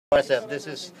forceps. This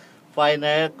is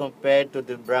finer compared to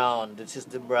the brown. This is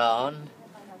the brown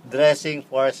dressing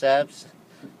forceps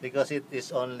because it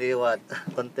is only what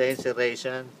contains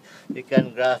serration. You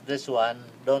can grasp this one.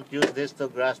 Don't use this to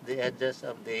grasp the edges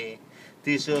of the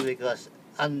tissue because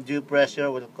undue pressure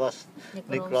will cause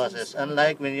necrosis.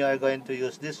 Unlike when you are going to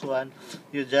use this one,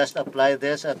 you just apply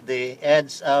this at the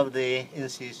edge of the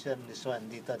incision. This one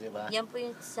dito, di ba? Yan po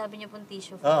yung sabi niyo pong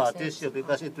tissue Oh, forceps. tissue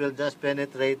because it will just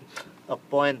penetrate a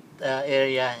point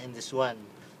area in this one.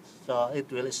 So it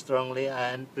will strongly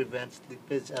and prevent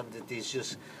slippage of the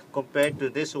tissues. Compared to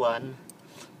this one,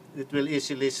 it will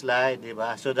easily slide, di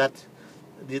ba? So that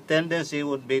the tendency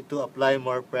would be to apply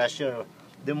more pressure.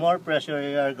 The more pressure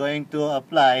you are going to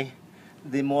apply,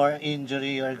 the more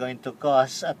injury you are going to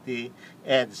cause at the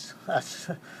edge. As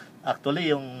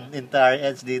actually, yung entire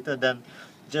edge dito than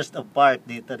just a part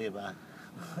dito, di ba?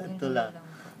 Ito lang.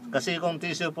 Kasi kung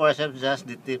tissue forceps, just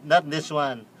the tip. Not this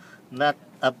one. Not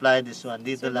apply this one.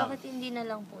 Dito So, lang. bakit hindi na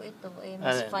lang po ito? Eh,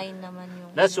 mas fine naman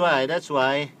yung... That's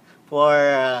why for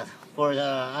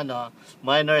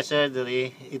minor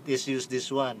surgery it is used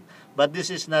this one, but this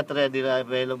is not readily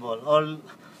available.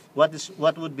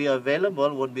 What would be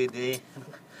available would be the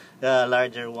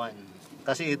larger one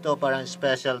kasi ito parang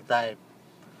special type.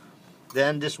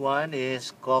 Then this one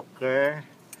is Cocker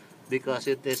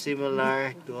because it is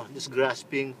similar to this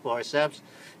grasping forceps.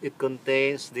 It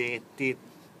contains the teeth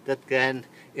that can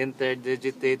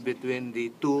interdigitate between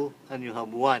the two, and you have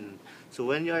one. So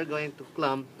when you are going to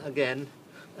clamp again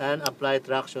and apply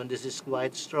traction, this is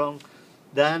quite strong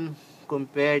than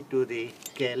compared to the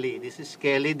Kelly. This is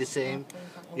Kelly, the same.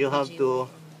 You have to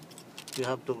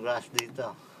grasp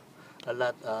dito a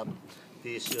lot of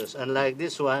tissues. Unlike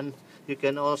this one, you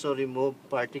can also remove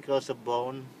particles of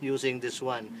bone using this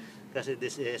one kasi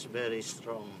this is very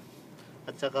strong.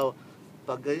 At saka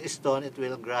pag stone, it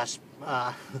will grasp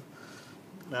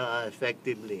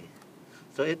effectively.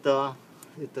 So ito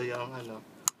yung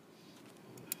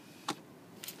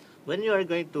when you are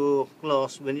going to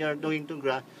close, when you are going to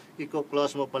grasp,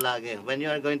 i-close mo palagi. When you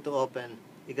are going to open,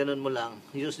 iganon mo lang.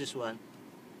 Use this one.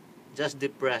 Just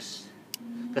depress.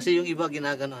 Kasi yung iba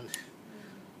ginaganon.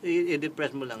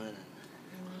 I-depress mo lang.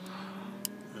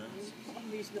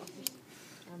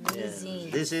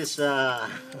 Amazing. Yeah.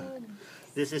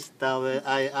 This is towel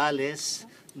Alice.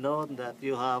 Note that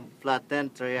you have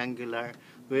flattened triangular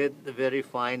with very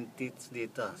fine teeth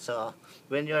dito. So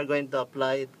when you are going to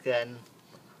apply, it can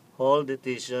hold the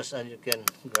tissues and you can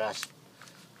grasp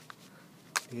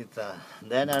dito.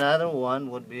 Then another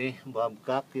one would be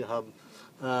Babcock. You have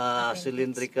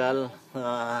cylindrical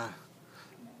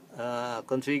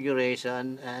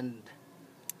configuration and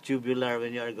tubular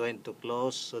when you are going to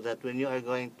close, so that when you are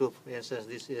going to, for instance,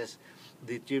 this is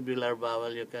the tubular bowel,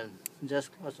 you can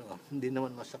just close. Hindi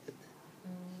naman masakit.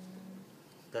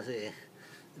 Kasi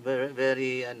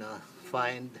very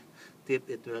fine tip,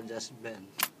 it will just bend.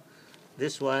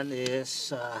 This one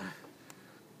is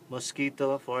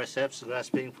mosquito forceps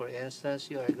grasping. For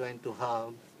instance, you are going to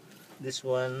have this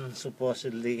one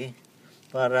supposedly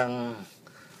parang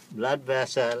blood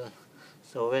vessel.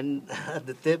 So when at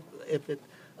the tip, if it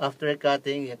after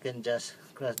cutting, you can just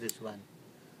cross this one.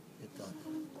 Ito.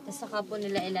 Tapos saka po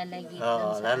nila ilalagate.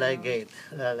 Oh,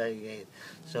 lalagate.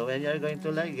 So when you are going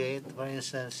to ligate, for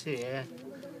instance here,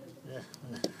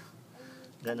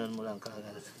 ganon mo lang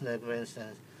kagad. Like for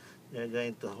instance, you're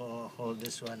going to hold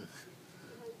this one.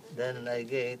 Then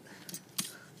ligate.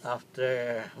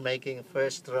 After making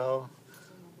first row,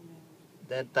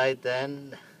 then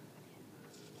tighten,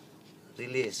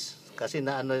 release. Kasi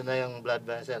naano na yung blood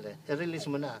vessel eh. I-release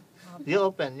mo na. You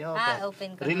open.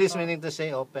 Open ko. Release meaning to say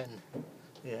open.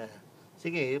 Yeah.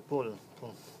 Sige, pull.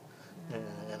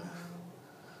 Yeah.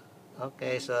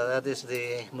 Okay, so that is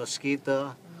the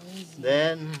mosquito.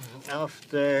 Then,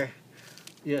 after,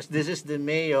 yes, this is the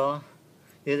Mayo.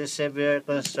 It is severe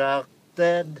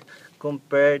constructed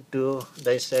compared to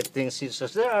dissecting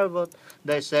scissors. There are both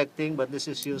dissecting, but this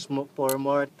is used for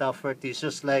more tougher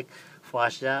tissues like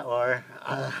fascia or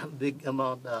a big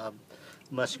amount of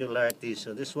muscular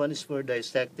tissue. This one is for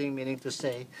dissecting, meaning to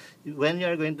say, when you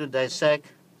are going to dissect,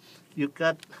 you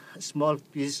cut a small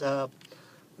piece of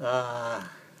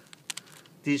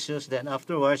tissues, then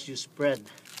afterwards you spread.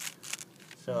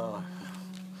 So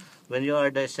when you are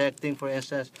dissecting, for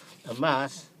instance, a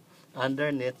mass,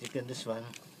 underneath you can this one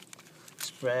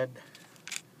spread.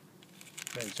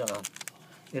 So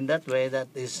in that way,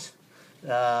 that is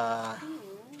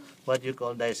what you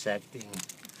call dissecting.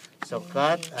 So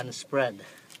cut and spread.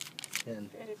 Yan.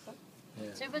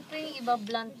 Sir, ba't po yung iba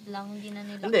blunt lang, hindi na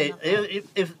nila Hindi,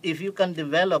 kinakat? if you can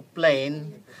develop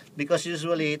plane, because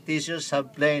usually tissues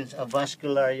have planes, a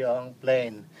vascular yung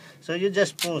plane. So you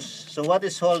just push. So what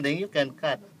is holding, you can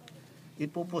cut.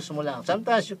 Ipupus mo lang.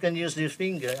 Sometimes you can use your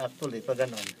finger actually, pag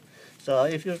ganon. So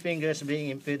if your finger is being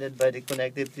impeded by the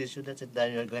connective tissue, that's it,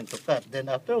 then you're going to cut. Then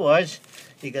afterwards,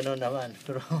 iganon naman.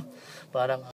 Pero parang